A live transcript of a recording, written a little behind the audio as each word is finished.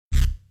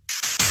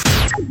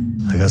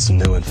I got some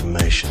new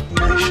information.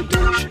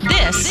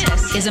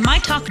 This is a My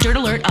Talk Dirt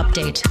Alert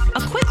update.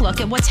 A quick look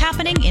at what's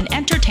happening in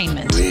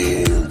entertainment.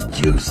 Real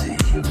juicy.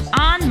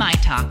 On My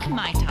Talk.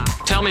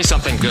 Tell me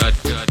something good.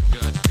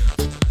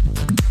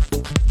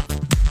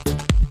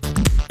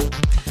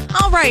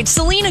 All right,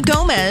 Selena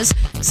Gomez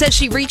said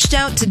she reached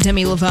out to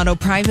Demi Lovato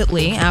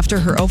privately after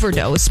her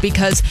overdose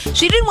because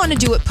she didn't want to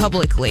do it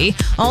publicly.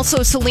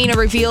 Also, Selena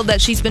revealed that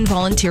she's been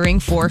volunteering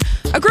for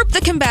a group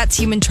that combats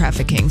human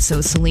trafficking.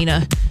 So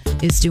Selena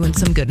is doing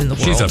some good in the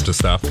world. She's up to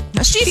stuff.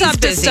 She's up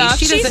to busy. stuff.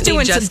 She She's doesn't doing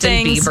need some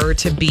Justin things. Bieber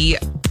to be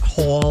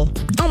whole.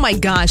 Oh my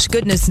gosh,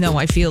 goodness no.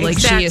 I feel like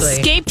she Exactly.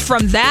 escaped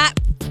from that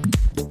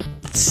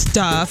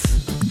stuff.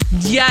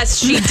 Yes,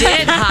 she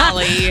did,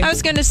 Holly. I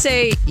was going to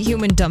say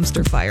human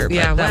dumpster fire, but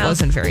Yeah, that well,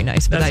 wasn't very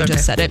nice, but I that's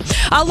just said it.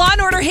 A Law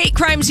 & Order Hate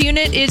Crimes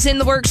Unit is in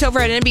the works over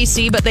at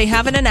NBC, but they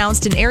haven't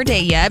announced an air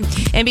date yet.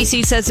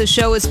 NBC says the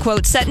show is,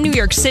 quote, set in New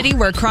York City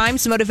where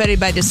crimes motivated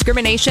by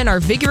discrimination are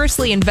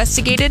vigorously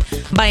investigated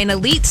by an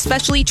elite,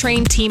 specially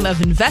trained team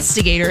of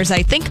investigators.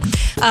 I think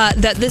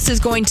that this is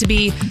going to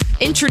be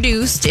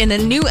introduced in a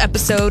new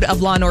episode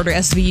of Law & Order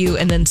SVU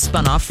and then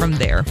spun off from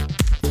there.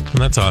 And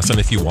that's awesome.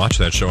 If you watch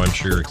that show, I'm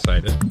sure you're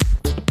excited.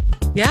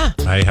 Yeah.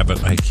 I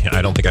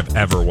don't think I've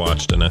ever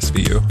watched an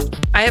SVU.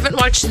 I haven't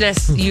watched an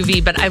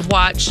SUV, but I've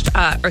watched,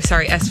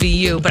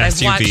 SVU, but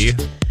SUV?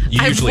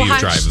 I've watched. You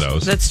drive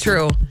those. That's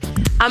true.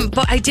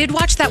 But I did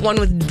watch that one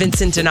with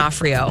Vincent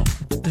D'Onofrio.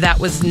 That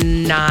was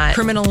not.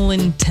 Criminal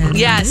Intent.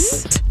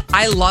 Yes.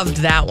 I loved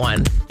that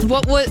one.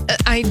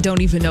 I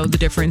don't even know the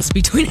difference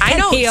between I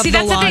know. any of See, the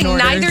that's the Law thing. &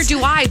 Orders. Neither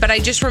do I, but I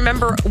just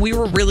remember we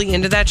were really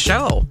into that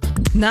show.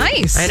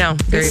 Nice. I know.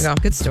 There you go.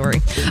 Good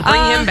story.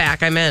 Bring him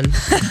back. I'm in.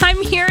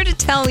 I'm here to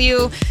tell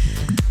you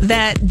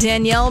that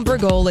Danielle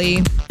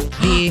Bregoli,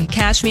 the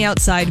Cash Me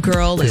Outside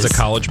girl, Is a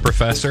college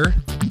professor.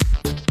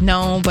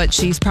 No, but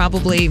she's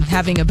probably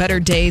having a better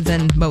day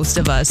than most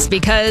of us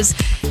because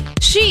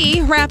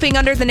she, rapping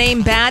under the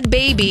name Bad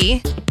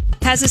Baby,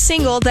 has a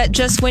single that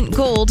just went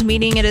gold,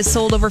 meaning it has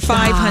sold over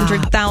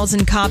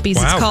 500,000 copies.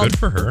 Wow, it's called good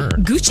for her.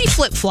 Gucci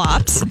Flip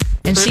Flops,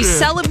 and she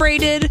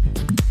celebrated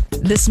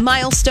this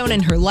milestone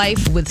in her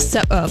life with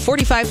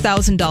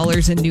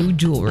 $45,000 in new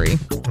jewelry.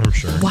 I'm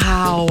sure.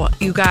 Wow.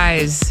 You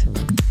guys,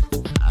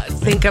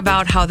 think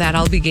about how that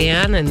all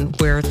began and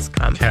where it's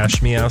come.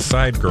 Cash me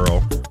outside,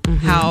 girl.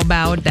 How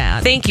about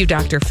that? Thank you,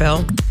 Dr.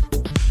 Phil.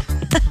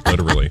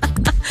 Literally.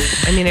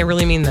 I mean, I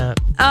really mean that.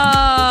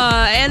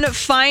 And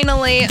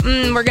finally,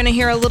 we're going to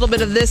hear a little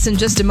bit of this in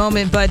just a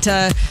moment, but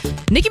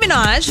Nicki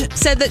Minaj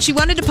said that she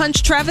wanted to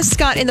punch Travis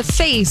Scott in the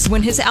face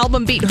when his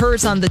album beat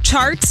hers on the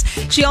charts.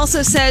 She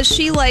also says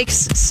she likes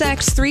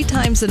sex 3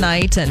 times a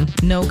night and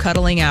no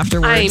cuddling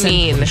afterwards. I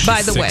mean, and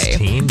by the way,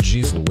 16?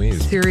 Jeez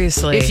Louise.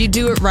 Seriously. if you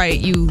do it right,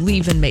 you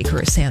leave and make her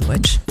a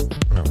sandwich.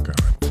 Oh, God.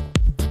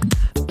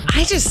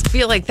 I just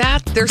feel like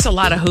that there's a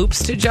lot of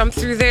hoops to jump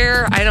through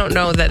there. I don't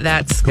know that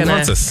that's Who going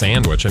wants to... a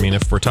sandwich? I mean,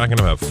 if we're talking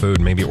about food,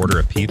 maybe order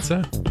a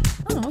pizza?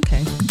 Oh,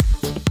 okay.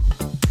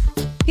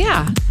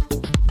 Yeah.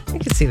 I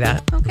could see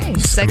that. Okay. I mean,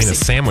 Sexy. a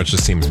sandwich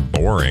just seems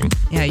boring.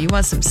 Yeah, you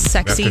want some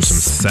sexy, After some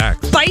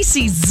sex.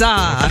 spicy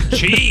za.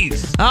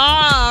 Cheese!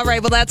 All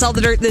right, well, that's all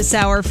the dirt this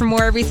hour. For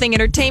more everything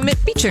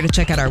entertainment, be sure to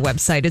check out our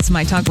website. It's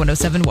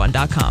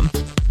mytalk1071.com.